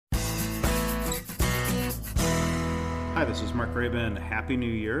Hi, this is Mark Graban. Happy New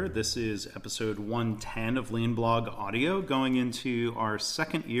Year. This is episode 110 of Lean Blog Audio, going into our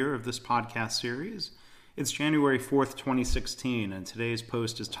second year of this podcast series. It's January 4th, 2016, and today's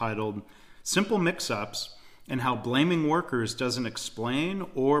post is titled Simple Mix-Ups and How Blaming Workers Doesn't Explain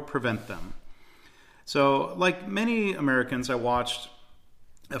or Prevent Them. So, like many Americans, I watched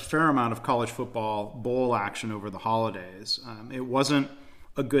a fair amount of college football bowl action over the holidays. It wasn't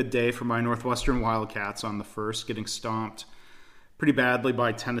a good day for my Northwestern Wildcats on the first, getting stomped pretty badly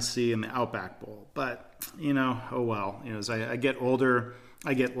by Tennessee in the Outback Bowl. But, oh well. As I get older,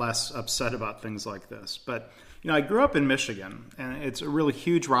 I get less upset about things like this. But, I grew up in Michigan, and it's a really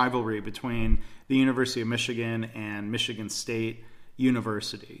huge rivalry between the University of Michigan and Michigan State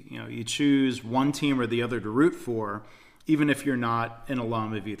University. You choose one team or the other to root for, even if you're not an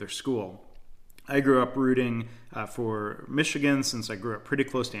alum of either school. I grew up rooting for Michigan since I grew up pretty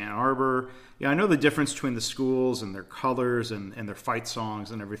close to Ann Arbor. I know the difference between the schools and their colors and their fight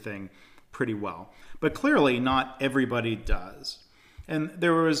songs and everything pretty well. But clearly not everybody does. And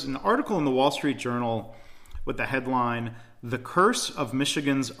there was an article in the Wall Street Journal with the headline, "The Curse of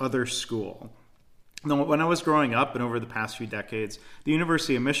Michigan's Other School." Now, when I was growing up and over the past few decades, the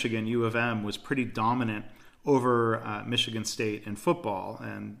University of Michigan, U of M, was pretty dominant over Michigan State in football.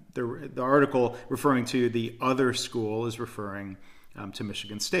 And the article referring to the other school is referring to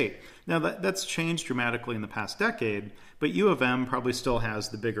Michigan State. Now, that's changed dramatically in the past decade, but U of M probably still has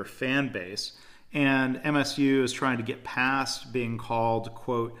the bigger fan base. And MSU is trying to get past being called,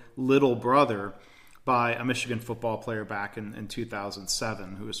 quote, little brother by a Michigan football player back in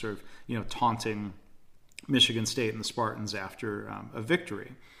 2007 who was sort of, taunting Michigan State and the Spartans after a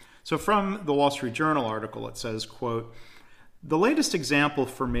victory. So from the Wall Street Journal article, it says, quote, "The latest example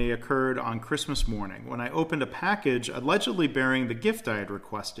for me occurred on Christmas morning when I opened a package allegedly bearing the gift I had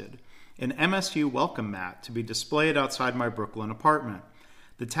requested, an MSU welcome mat to be displayed outside my Brooklyn apartment.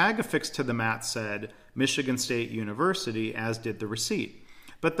 The tag affixed to the mat said Michigan State University, as did the receipt.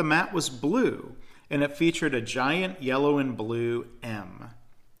 But the mat was blue, and it featured a giant yellow and blue M."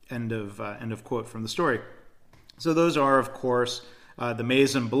 End of quote from the story. So those are, of course, the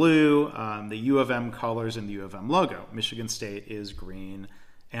maize and blue, the U of M colors, and the U of M logo. Michigan State is green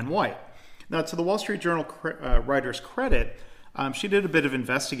and white. Now, to the Wall Street Journal writer's credit, she did a bit of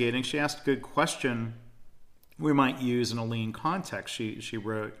investigating. She asked a good question we might use in a lean context. She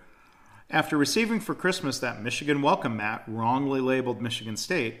wrote, "After receiving for Christmas that Michigan welcome mat wrongly labeled Michigan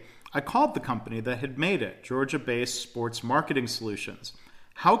State, I called the company that had made it, Georgia-based Sports Marketing Solutions.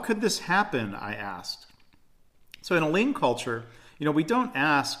 How could this happen, I asked." So in a lean culture, we don't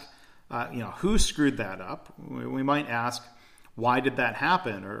ask, who screwed that up. We might ask, why did that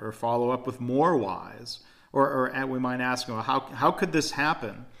happen? Or follow up with more whys. Or we might ask, how could this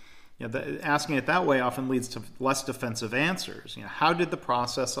happen? Asking it that way often leads to less defensive answers. How did the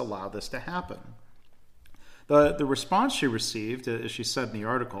process allow this to happen? The response she received, as she said in the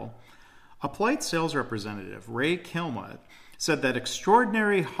article, a polite sales representative, Ray Kilma, said that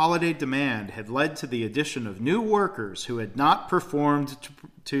extraordinary holiday demand had led to the addition of new workers who had not performed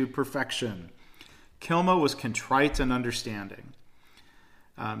to perfection. Kilma was contrite and understanding.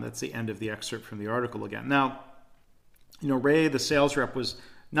 That's the end of the excerpt from the article again. Now, Ray, the sales rep, was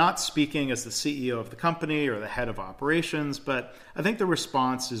not speaking as the CEO of the company or the head of operations, but I think the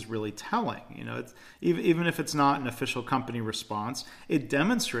response is really telling. Even if it's not an official company response, it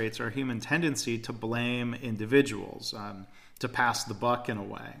demonstrates our human tendency to blame individuals, to pass the buck in a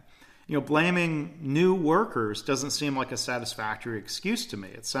way. Blaming new workers doesn't seem like a satisfactory excuse to me.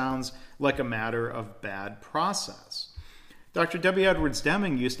 It sounds like a matter of bad process. Dr. W. Edwards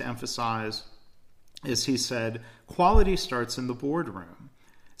Deming used to emphasize, as he said, quality starts in the boardroom.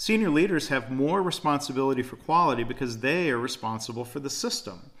 Senior leaders have more responsibility for quality because they are responsible for the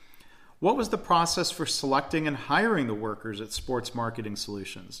system. What was the process for selecting and hiring the workers at Sports Marketing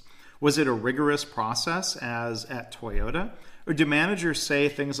Solutions? Was it a rigorous process as at Toyota? Or do managers say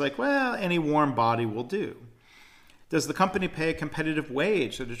things like, well, any warm body will do? Does the company pay a competitive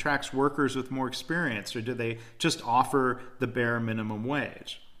wage that attracts workers with more experience, or do they just offer the bare minimum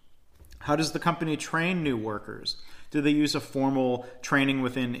wage? How does the company train new workers? Do they use a formal training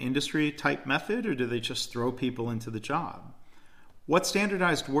within industry type method, or do they just throw people into the job? What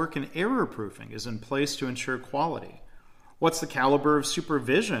standardized work and error proofing is in place to ensure quality? What's the caliber of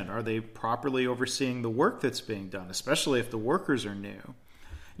supervision? Are they properly overseeing the work that's being done, especially if the workers are new?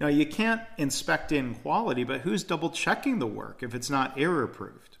 Now, you can't inspect in quality, but who's double checking the work if it's not error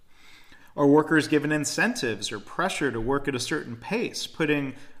proofed? Are workers given incentives or pressure to work at a certain pace,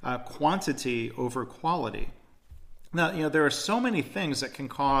 putting quantity over quality? Now, there are so many things that can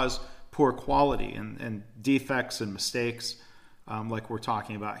cause poor quality and defects and mistakes like we're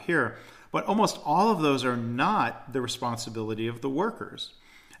talking about here. But almost all of those are not the responsibility of the workers.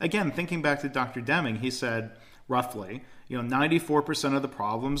 Again, thinking back to Dr. Deming, he said roughly, 94% of the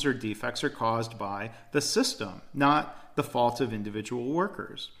problems or defects are caused by the system, not the fault of individual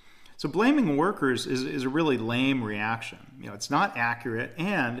workers. So blaming workers is a really lame reaction. It's not accurate,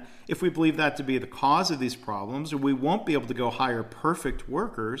 and if we believe that to be the cause of these problems, we won't be able to go hire perfect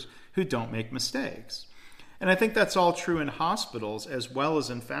workers who don't make mistakes. And I think that's all true in hospitals as well as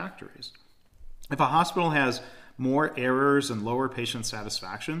in factories. If a hospital has more errors and lower patient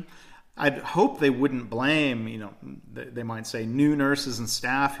satisfaction, I'd hope they wouldn't blame, they might say, new nurses and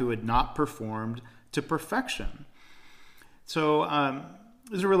staff who had not performed to perfection. So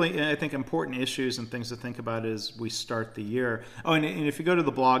these are really, I think, important issues and things to think about as we start the year. Oh, and if you go to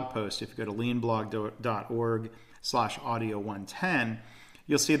the blog post, if you go to leanblog.org/audio110,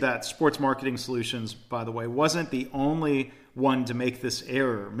 you'll see that Sports Marketing Solutions, by the way, wasn't the only one to make this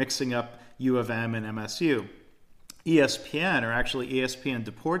error, mixing up U of M and MSU. ESPN, or actually ESPN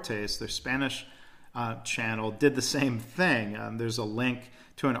Deportes, their Spanish channel, did the same thing. There's a link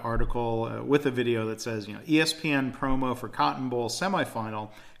to an article with a video that says, ESPN promo for Cotton Bowl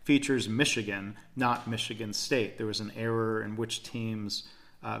semifinal features Michigan, not Michigan State. There was an error in which team's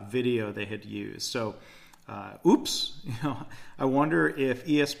video they had used. So, oops, I wonder if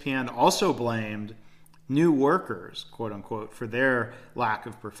ESPN also blamed new workers, quote unquote, for their lack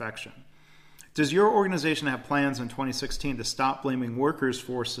of perfection. Does your organization have plans in 2016 to stop blaming workers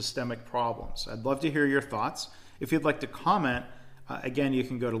for systemic problems? I'd love to hear your thoughts. If you'd like to comment, again, you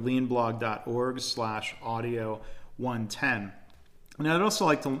can go to leanblog.org/audio110. And I'd also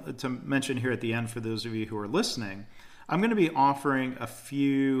like to mention here at the end, for those of you who are listening, I'm going to be offering a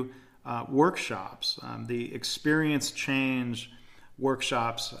few workshops, the Experience Change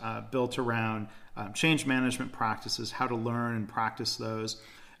workshops built around change management practices, how to learn and practice those.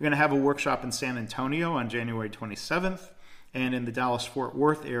 We're going to have a workshop in San Antonio on January 27th and in the Dallas-Fort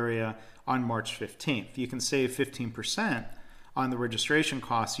Worth area on March 15th. You can save 15% on the registration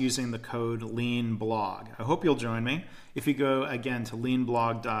costs using the code LEANBLOG. I hope you'll join me. If you go again to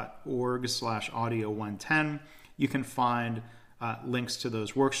leanblog.org/audio110, you can find links to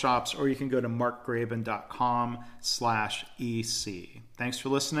those workshops, or you can go to markgraban.com/EC. Thanks for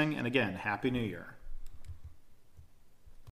listening, and again, Happy New Year.